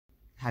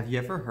Have you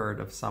ever heard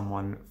of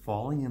someone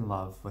falling in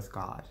love with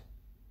God?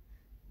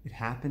 It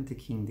happened to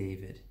King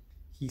David.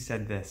 He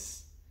said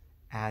this,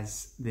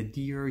 "As the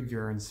deer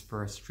yearns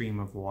for a stream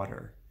of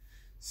water,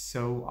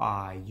 so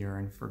I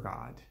yearn for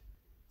God."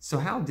 So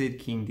how did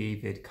King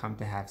David come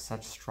to have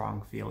such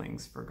strong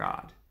feelings for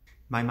God?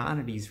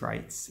 Maimonides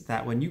writes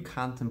that when you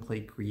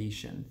contemplate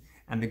creation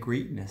and the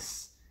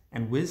greatness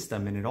and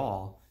wisdom in it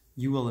all,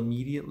 you will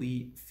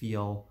immediately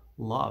feel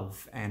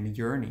love and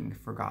yearning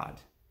for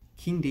God.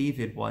 King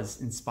David was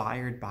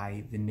inspired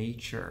by the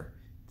nature,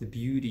 the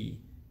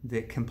beauty,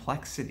 the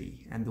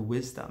complexity, and the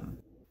wisdom.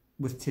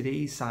 With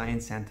today's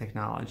science and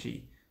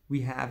technology,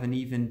 we have an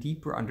even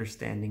deeper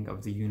understanding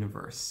of the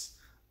universe,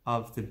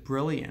 of the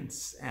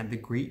brilliance and the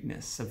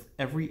greatness of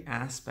every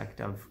aspect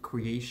of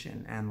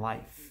creation and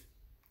life.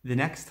 The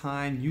next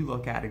time you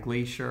look at a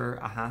glacier,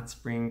 a hot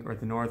spring, or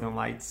the northern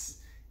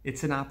lights,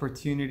 it's an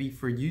opportunity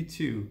for you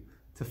too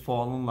to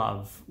fall in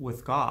love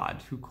with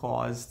God, who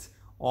caused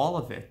all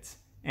of it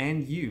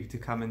and you to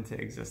come into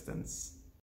existence.